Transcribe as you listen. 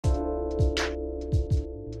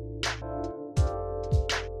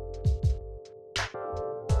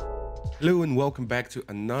Hello and welcome back to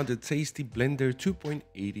another tasty Blender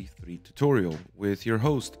 2.83 tutorial with your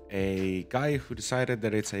host, a guy who decided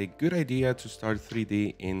that it's a good idea to start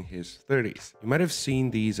 3D in his 30s. You might have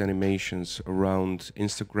seen these animations around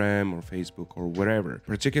Instagram or Facebook or wherever,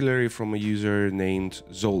 particularly from a user named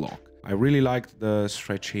Zolok. I really liked the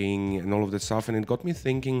stretching and all of that stuff, and it got me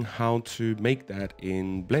thinking how to make that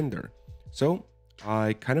in Blender. So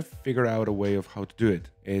I kind of figured out a way of how to do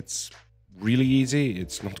it. It's really easy,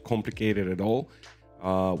 it's not complicated at all.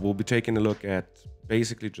 We'll be taking a look at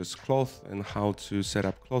basically just cloth and how to set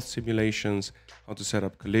up cloth simulations, how to set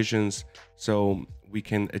up collisions, so we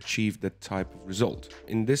can achieve that type of result.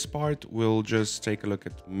 In this part, we'll just take a look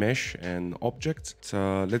at mesh and objects.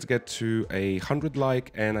 Let's get to 100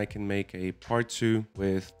 like, and I can make a part 2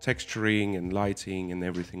 with texturing and lighting and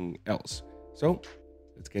everything else. So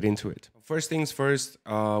let's get into it. First things first,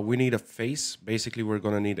 we need a face. Basically, we're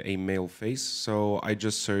gonna need a male face. So I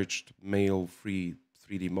just searched male free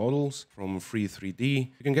 3D models from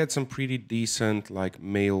Free3D. You can get some pretty decent like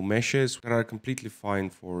male meshes that are completely fine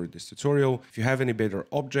for this tutorial. If you have any better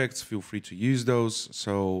objects, feel free to use those.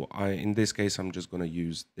 So in this case, I'm just gonna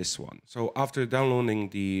use this one. So after downloading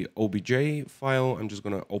the OBJ file, I'm just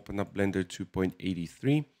gonna open up Blender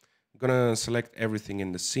 2.83. I'm gonna select everything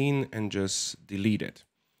in the scene and just delete it.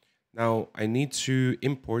 Now I need to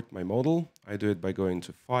import my model. I do it by going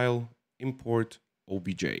to File, Import,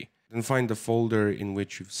 OBJ. Then find the folder in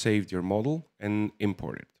which you've saved your model and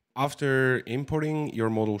import it. After importing, your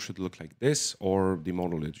model should look like this, or the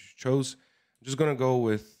model that you chose. I'm just gonna go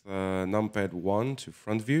with numpad 1 to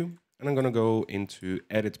front view, and I'm gonna go into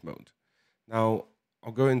edit mode. Now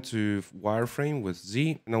I'll go into wireframe with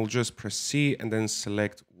Z, and I'll just press C and then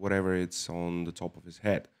select whatever it's on the top of his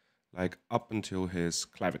head, like up until his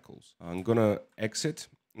clavicles. I'm gonna exit,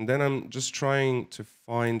 and then I'm just trying to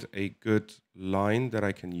find a good line that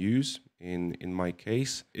I can use. In my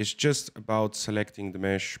case, it's just about selecting the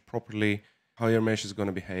mesh properly, how your mesh is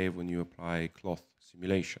gonna behave when you apply cloth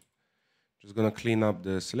simulation. Just gonna clean up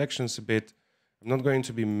the selections a bit. I'm not going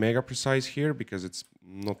to be mega precise here because it's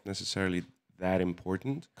not necessarily that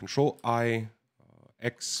important. Control I,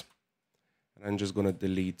 X, and I'm just gonna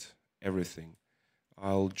delete everything.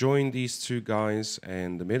 I'll join these two guys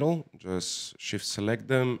in the middle, just shift select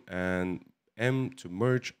them and M to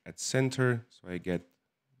merge at center. So I get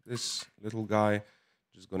this little guy,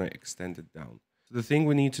 just gonna extend it down. So the thing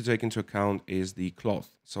we need to take into account is the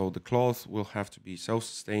cloth. So the cloth will have to be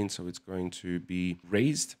self-sustained, so it's going to be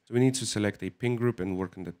raised. So we need to select a pin group and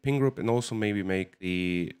work on that pin group, and also maybe make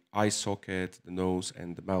the eye socket, the nose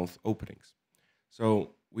and the mouth openings.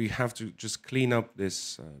 So we have to just clean up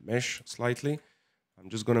this mesh slightly. I'm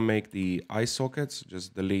just gonna make the eye sockets,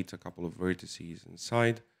 just delete a couple of vertices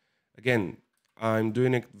inside. Again, I'm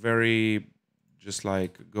doing it very just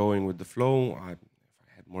like going with the flow. If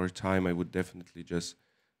I had more time, I would definitely just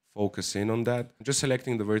focus in on that. I'm just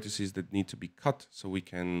selecting the vertices that need to be cut so we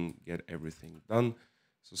can get everything done.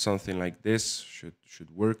 So something like this should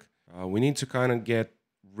work. We need to kind of get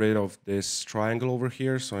rid of this triangle over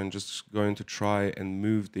here, so I'm just going to try and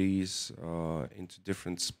move these into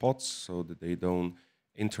different spots so that they don't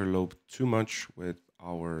interlope too much with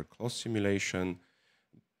our cloth simulation.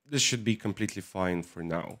 This should be completely fine for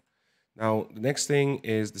now. Now the next thing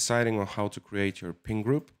is deciding on how to create your pin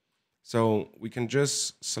group. So we can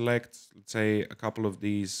just select, let's say, a couple of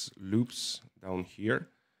these loops down here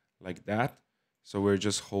like that. So we're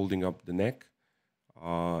just holding up the neck.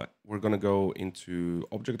 We're gonna go into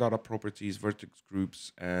object data properties, vertex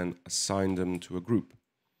groups, and assign them to a group.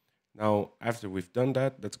 Now, after we've done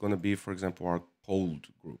that, that's gonna be, for example, our cold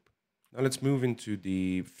group. Now let's move into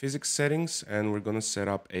the physics settings, and we're gonna set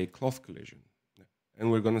up a cloth collision. And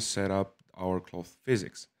we're gonna set up our cloth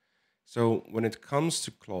physics. So when it comes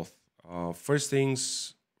to cloth, first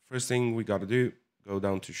thing we gotta do, go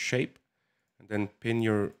down to shape, and then pin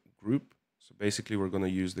your group. So basically, we're gonna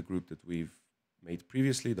use the group that we've made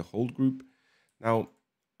previously, the hold group. Now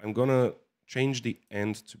I'm gonna change the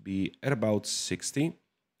end to be at about 60,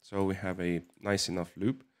 so we have a nice enough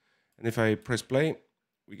loop. And if I press play,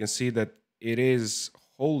 we can see that it is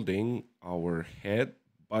holding our head,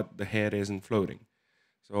 but the head isn't floating.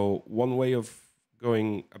 So one way of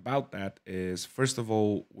going about that is, first of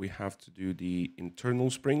all, we have to do the internal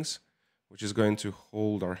springs, which is going to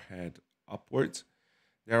hold our head upwards.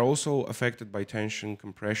 They are also affected by tension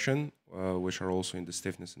compression, which are also in the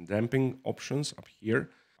stiffness and damping options up here.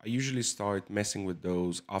 I usually start messing with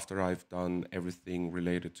those after I've done everything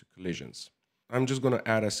related to collisions. I'm just going to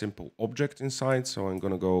add a simple object inside. So I'm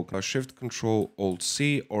going to go Shift Control Alt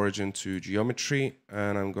C, origin to geometry,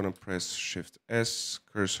 and I'm going to press Shift S,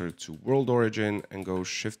 cursor to world origin, and go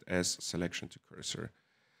Shift S, selection to cursor.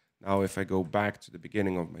 Now, if I go back to the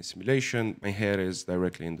beginning of my simulation, my head is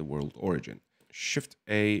directly in the world origin. Shift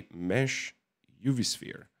A, mesh, UV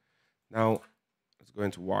sphere. Now, let's go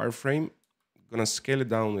into wireframe. I'm going to scale it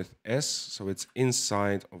down with S, so it's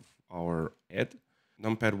inside of our head.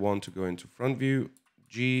 Numpad 1 to go into front view,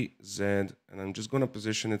 G, Z, and I'm just going to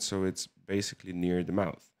position it so it's basically near the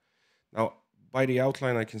mouth. Now, by the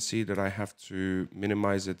outline, I can see that I have to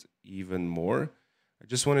minimize it even more. I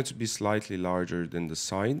just want it to be slightly larger than the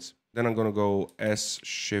sides. Then I'm going to go S,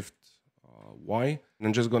 Shift, Y, and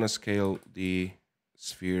I'm just going to scale the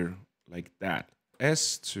sphere like that.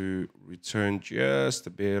 S to return just a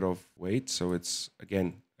bit of weight, so it's,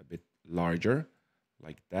 again, a bit larger,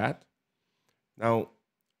 like that. Now,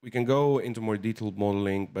 we can go into more detailed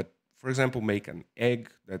modeling, but for example, make an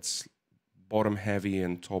egg that's bottom heavy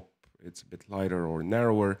and top it's a bit lighter or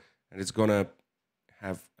narrower, and it's gonna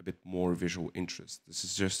have a bit more visual interest. This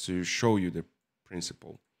is just to show you the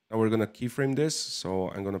principle. Now we're gonna keyframe this, so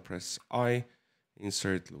I'm gonna press I,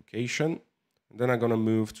 insert location, and then I'm gonna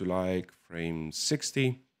move to like frame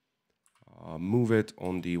 60, move it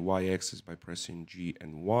on the y-axis by pressing G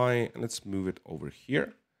and Y, and let's move it over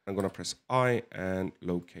here. I'm going to press I and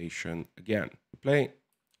location again. Play,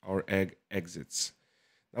 our egg exits.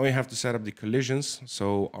 Now we have to set up the collisions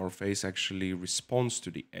so our face actually responds to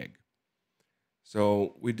the egg.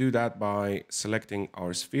 So we do that by selecting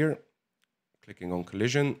our sphere, clicking on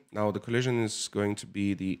collision. Now the collision is going to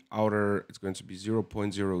be the outer, it's going to be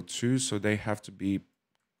 0.02, so they have to be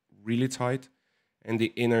really tight. And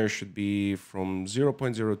the inner should be from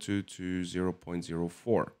 0.02 to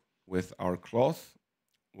 0.04. With our cloth,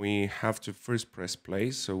 we have to first press play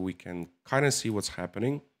so we can kind of see what's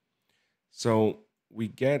happening. So we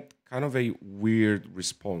get kind of a weird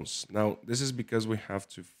response. Now, this is because we have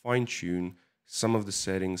to fine-tune some of the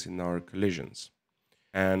settings in our collisions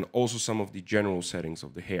and also some of the general settings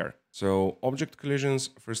of the hair. So object collisions,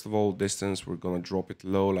 first of all, distance, we're going to drop it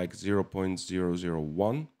low, like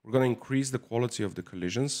 0.001. We're going to increase the quality of the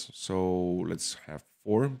collisions. So let's have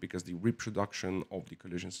 4, because the reproduction of the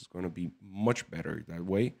collisions is going to be much better that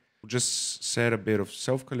way. We'll just set a bit of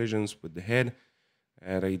self-collisions with the head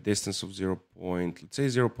at a distance of let's say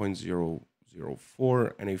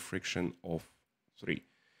 0.004 and a friction of 3.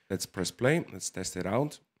 Let's press play. Let's test it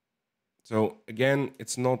out. So again,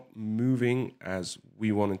 it's not moving as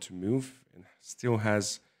we want it to move. It still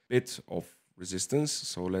has a bit of resistance.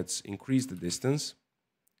 So let's increase the distance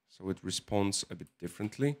so it responds a bit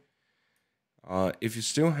differently. If you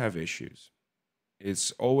still have issues,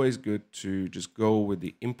 it's always good to just go with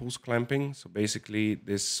the impulse clamping. So basically,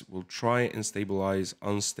 this will try and stabilize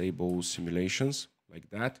unstable simulations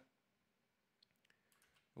like that.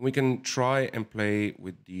 We can try and play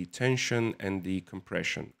with the tension and the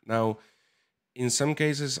compression. Now, in some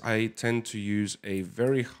cases, I tend to use a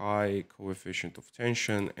very high coefficient of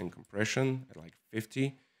tension and compression at like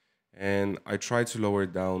 50. And I try to lower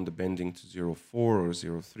down the bending to 0.4 or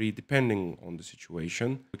 0.3, depending on the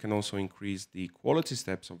situation. We can also increase the quality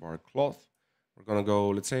steps of our cloth. We're going to go,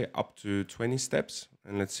 let's say, up to 20 steps,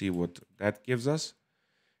 and let's see what that gives us.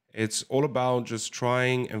 It's all about just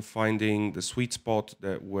trying and finding the sweet spot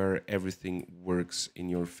where everything works in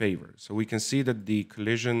your favor. So we can see that the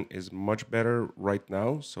collision is much better right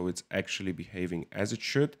now, so it's actually behaving as it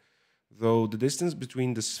should, though the distance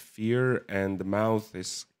between the sphere and the mouth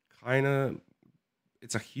is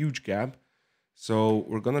it's a huge gap. So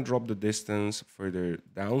we're going to drop the distance further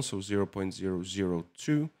down, so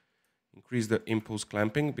 0.002. Increase the impulse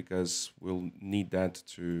clamping because we'll need that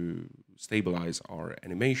to stabilize our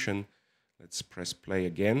animation. Let's press play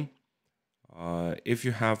again. If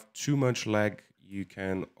you have too much lag, you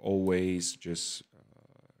can always just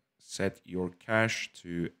set your cache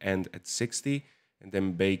to end at 60 and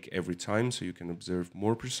then bake every time so you can observe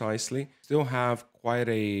more precisely. Still have quite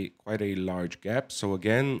a large gap. So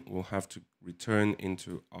again, we'll have to return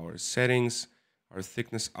into our settings, our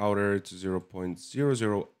thickness outer to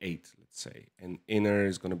 0.008, let's say, and inner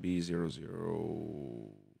is going to be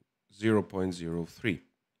 0.03.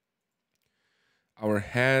 Our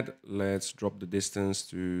head, let's drop the distance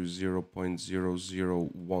to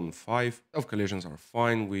 0.0015. Of collisions are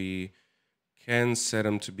fine. We can set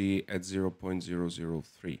them to be at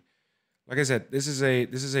 0.003. Like I said, this is a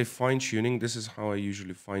fine-tuning. This is how I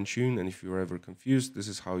usually fine-tune, and if you're ever confused, this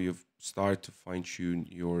is how you start to fine-tune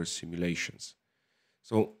your simulations.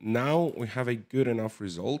 So now we have a good enough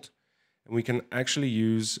result, And we can actually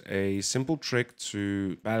use a simple trick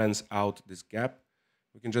to balance out this gap.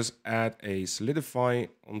 We can just add a solidify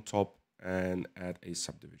on top and add a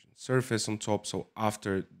subdivision surface on top. So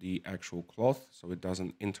after the actual cloth, so it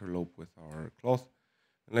doesn't interlope with our cloth.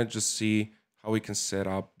 And let's just see how we can set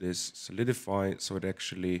up this solidify so it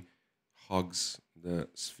actually hugs the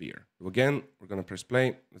sphere. So again, we're going to press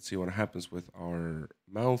play. Let's see what happens with our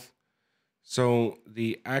mouth. So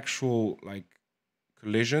the actual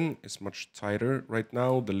collision is much tighter right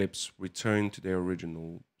now. The lips return to their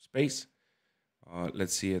original space.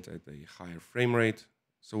 Let's see it at a higher frame rate.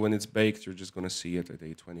 So when it's baked, you're just going to see it at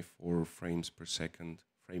a 24 frames per second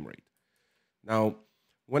frame rate. Now,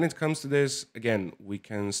 when it comes to this, again, we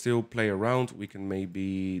can still play around. We can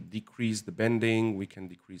maybe decrease the bending. We can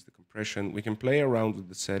decrease the compression. We can play around with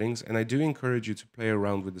the settings. And I do encourage you to play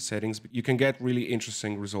around with the settings. You can get really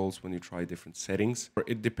interesting results when you try different settings.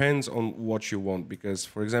 It depends on what you want. Because,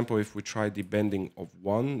 for example, if we try the bending of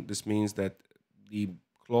 1, this means that the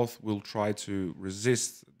cloth will try to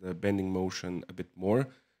resist the bending motion a bit more.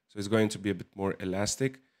 So it's going to be a bit more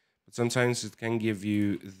elastic. But sometimes it can give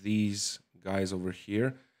you these guys over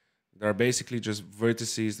here that are basically just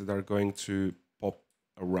vertices that are going to pop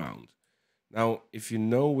around. Now, if you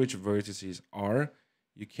know which vertices are,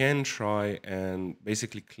 you can try and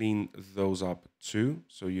basically clean those up too.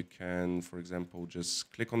 So you can, for example,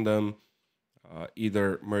 just click on them,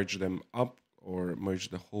 either merge them up or merge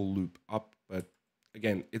the whole loop up. But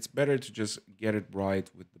again, it's better to just get it right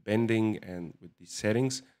with the bending and with the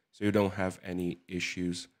settings so you don't have any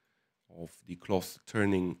issues of the cloth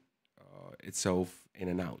turning itself in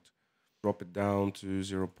and out. Drop it down to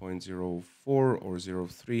 0.04 or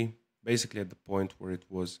 0.3, basically at the point where it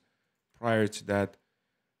was prior to that,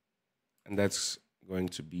 and that's going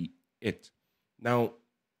to be it. Now,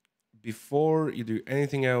 before you do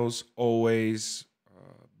anything else, always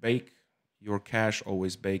bake your cache,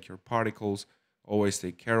 always bake your particles, always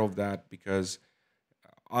take care of that, because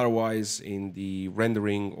otherwise in the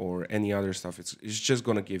rendering or any other stuff, it's just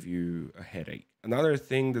going to give you a headache. Another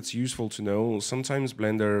thing that's useful to know, sometimes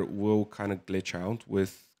Blender will kind of glitch out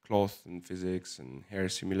with cloth and physics and hair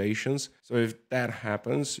simulations. So if that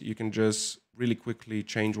happens, you can just really quickly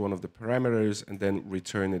change one of the parameters and then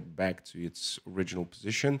return it back to its original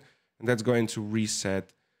position. And that's going to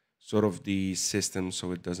reset sort of the system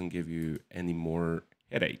so it doesn't give you any more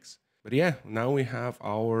headaches. But yeah, now we have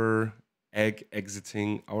our egg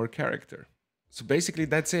exiting our character. So basically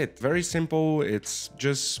that's it. Very simple. It's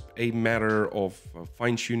just a matter of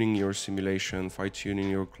fine-tuning your simulation, fine-tuning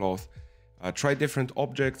your cloth. Try different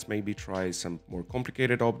objects, maybe try some more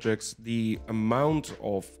complicated objects. The amount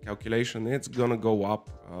of calculation, it's gonna go up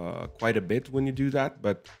quite a bit when you do that,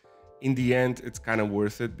 but in the end, it's kind of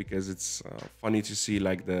worth it because it's funny to see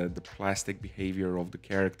like the plastic behavior of the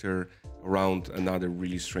character around another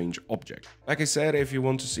really strange object. Like I said, if you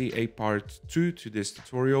want to see a part 2 to this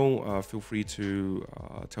tutorial, feel free to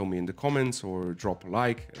tell me in the comments or drop a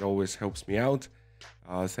like. It always helps me out.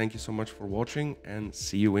 Thank you so much for watching and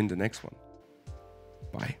see you in the next one.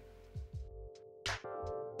 Bye.